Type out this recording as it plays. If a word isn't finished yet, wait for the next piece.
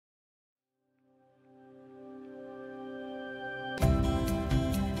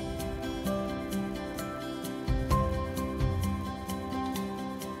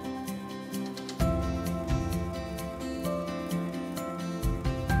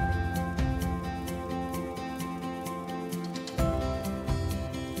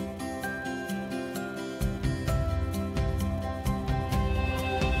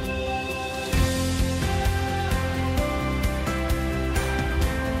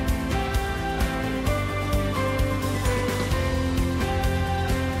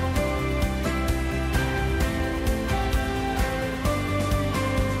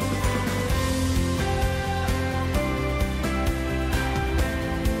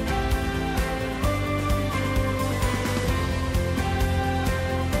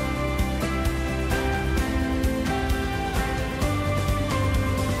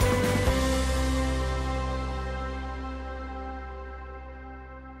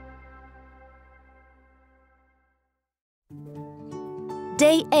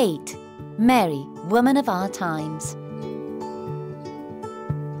Day 8. Mary, woman of our times.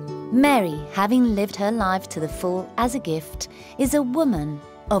 Mary, having lived her life to the full as a gift, is a woman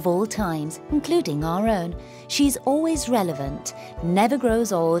of all times, including our own. She's always relevant, never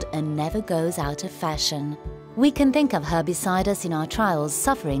grows old and never goes out of fashion. We can think of her beside us in our trials,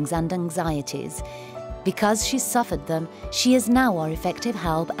 sufferings and anxieties. Because she suffered them, she is now our effective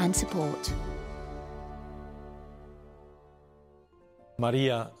help and support.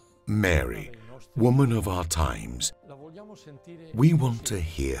 Mary, woman of our times, we want to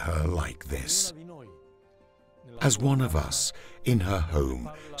hear her like this. As one of us, in her home,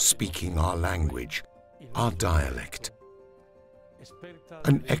 speaking our language, our dialect.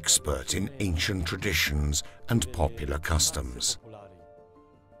 An expert in ancient traditions and popular customs.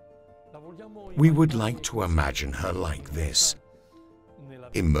 We would like to imagine her like this,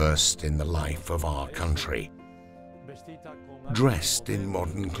 immersed in the life of our country, dressed in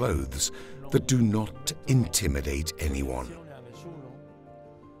modern clothes that do not intimidate anyone.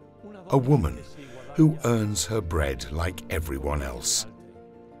 A woman who earns her bread like everyone else,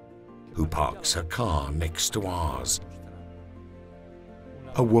 who parks her car next to ours.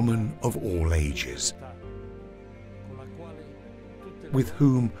 A woman of all ages, with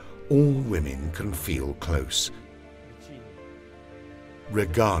whom all women can feel close,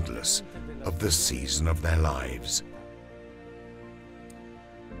 regardless of the season of their lives.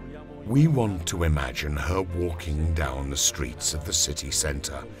 We want to imagine her walking down the streets of the city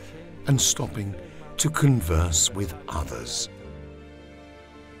centre and stopping to converse with others,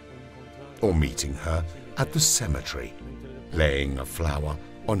 or meeting her at the cemetery, laying a flower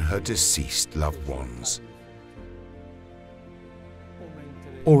on her deceased loved ones,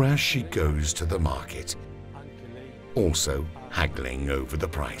 or as she goes to the market, also haggling over the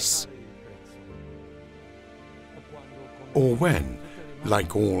price, or when,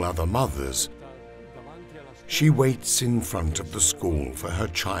 like all other mothers, she waits in front of the school for her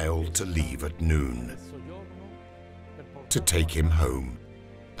child to leave at noon, to take him home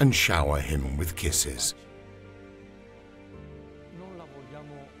and shower him with kisses.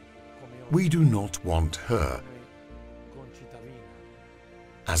 We do not want her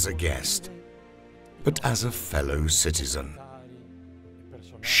as a guest, but as a fellow citizen,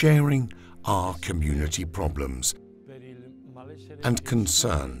 sharing our community problems and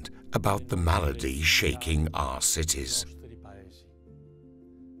concerned about the malady shaking our cities.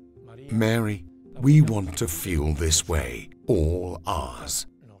 Mary, we want to feel this way, all ours.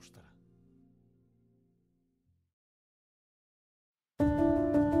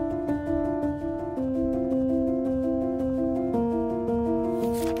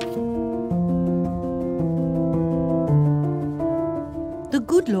 The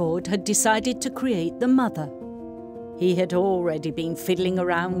good Lord had decided to create the mother. He had already been fiddling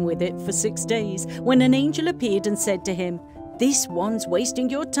around with it for 6 days when an angel appeared and said to him, "This one's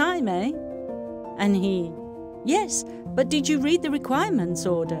wasting your time, eh?" And he, "Yes, but did you read the requirements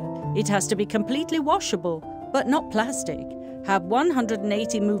order? It has to be completely washable, but not plastic. Have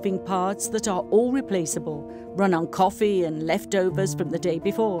 180 moving parts that are all replaceable. Run on coffee and leftovers from the day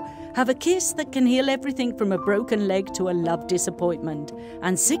before. Have a kiss that can heal everything from a broken leg to a love disappointment.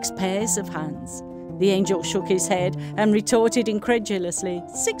 And 6 pairs of hands." The angel shook his head and retorted incredulously,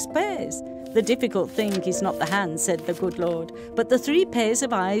 6 pairs? "The difficult thing is not the hands," said the good Lord, "but the 3 pairs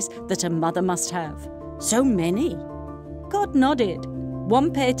of eyes that a mother must have." "So many?" God nodded.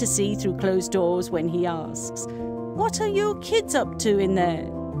 1 pair to see through closed doors when he asks, "What are your kids up to in there?"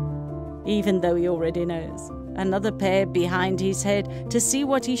 Even though he already knows. Another pair behind his head to see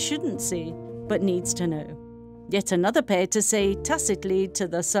what he shouldn't see, but needs to know. Yet another pair to say tacitly to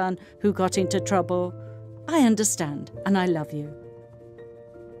the son who got into trouble, "I understand and I love you."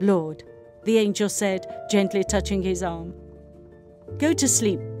 "Lord," the angel said, gently touching his arm, "go to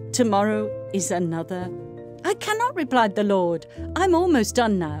sleep. Tomorrow is another." "I cannot," replied the Lord. "I'm almost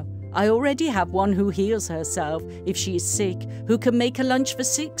done now. I already have one who heals herself if she is sick, who can make a lunch for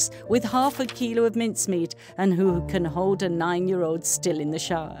 6 with half a kilo of mincemeat, and who can hold a 9-year-old still in the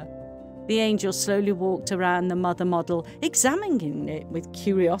shower." The angel slowly walked around the mother model, examining it with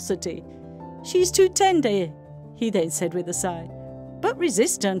curiosity. "She's too tender," he then said with a sigh. "But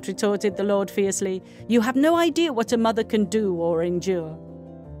resistant," retorted the Lord fiercely. "You have no idea what a mother can do or endure."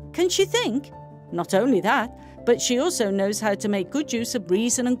 "Can she think?" "Not only that, but she also knows how to make good use of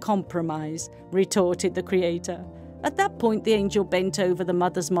reason and compromise," retorted the Creator. At that point, the angel bent over the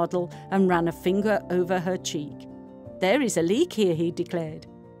mother's model and ran a finger over her cheek. "There is a leak here," he declared.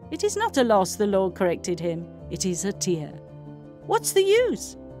 "It is not a loss," the Lord corrected him. "It is a tear." "What's the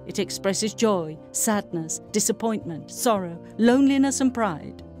use?" It expresses joy, sadness, disappointment, sorrow, loneliness and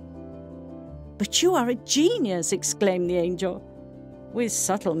pride. "But you are a genius," exclaimed the angel. With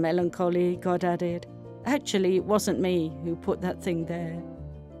subtle melancholy, God added, "Actually, it wasn't me who put that thing there.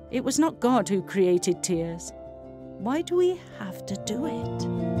 It was not God who created tears. Why do we have to do it?"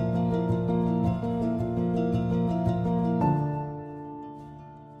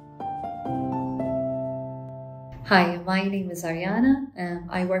 Hi, my name is Ariana.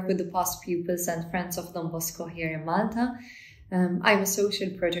 I work with the past pupils and friends of Don Bosco here in Malta. I'm a social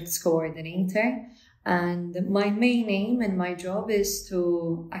projects coordinator, and my main aim in my job is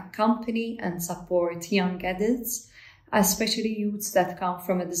to accompany and support young adults, especially youths that come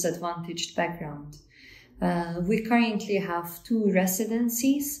from a disadvantaged background. We currently have 2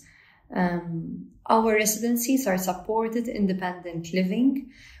 residencies. Our residencies are supported independent living,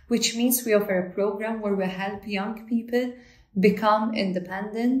 which means we offer a program where we help young people become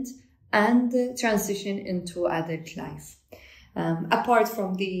independent and transition into adult life. Apart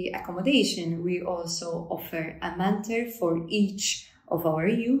from the accommodation, we also offer a mentor for each of our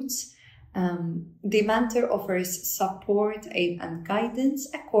youths. The mentor offers support, aid and guidance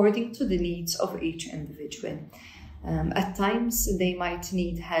according to the needs of each individual. At times, they might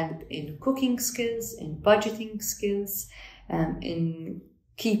need help in cooking skills, in budgeting skills, in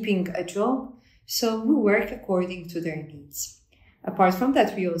keeping a job. So we work according to their needs. Apart from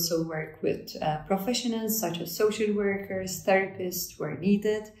that, we also work with professionals such as social workers, therapists where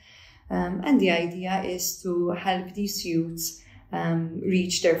needed. And the idea is to help these youths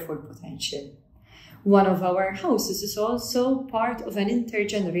reach their full potential. One of our houses is also part of an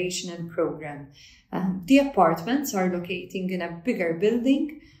intergenerational program. The apartments are located in a bigger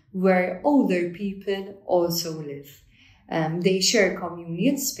building where older people also live. They share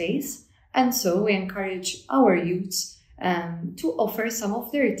communal space, and so we encourage our youths to offer some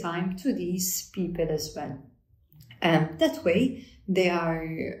of their time to these people as well. That way, they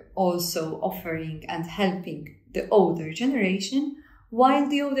are also offering and helping the older generation, while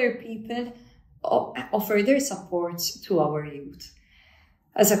the older people offer their support to our youth.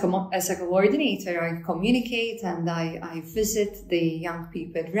 As a coordinator, I communicate and I visit the young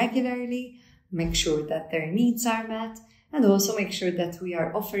people regularly, make sure that their needs are met, and also make sure that we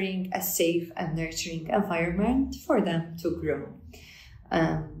are offering a safe and nurturing environment for them to grow.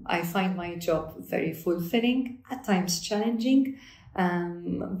 I find my job very fulfilling, at times challenging,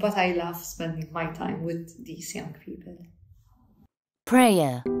 but I love spending my time with these young people.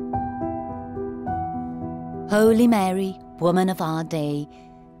 Prayer. Holy Mary, Woman of our day,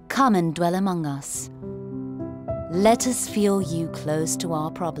 come and dwell among us. Let us feel you close to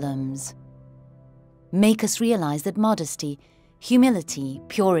our problems. Make us realize that modesty, humility,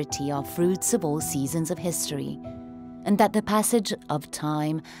 purity are fruits of all seasons of history, and that the passage of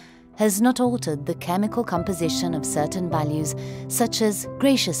time has not altered the chemical composition of certain values such as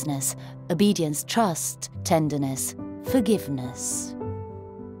graciousness, obedience, trust, tenderness, forgiveness.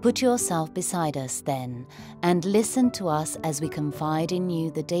 Put yourself beside us then, and listen to us as we confide in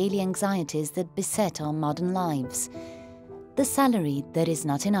you the daily anxieties that beset our modern lives. The salary that is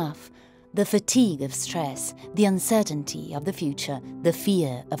not enough, the fatigue of stress, the uncertainty of the future, the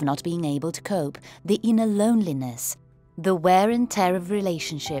fear of not being able to cope, the inner loneliness, the wear and tear of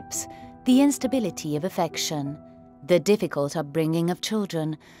relationships, the instability of affection, the difficult upbringing of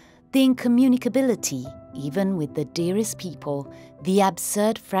children, the incommunicability, even with the dearest people, the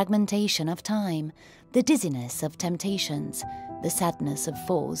absurd fragmentation of time, the dizziness of temptations, the sadness of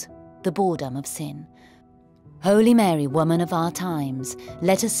falls, the boredom of sin. Holy Mary, Woman of our times,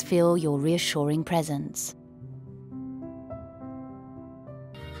 let us feel your reassuring presence.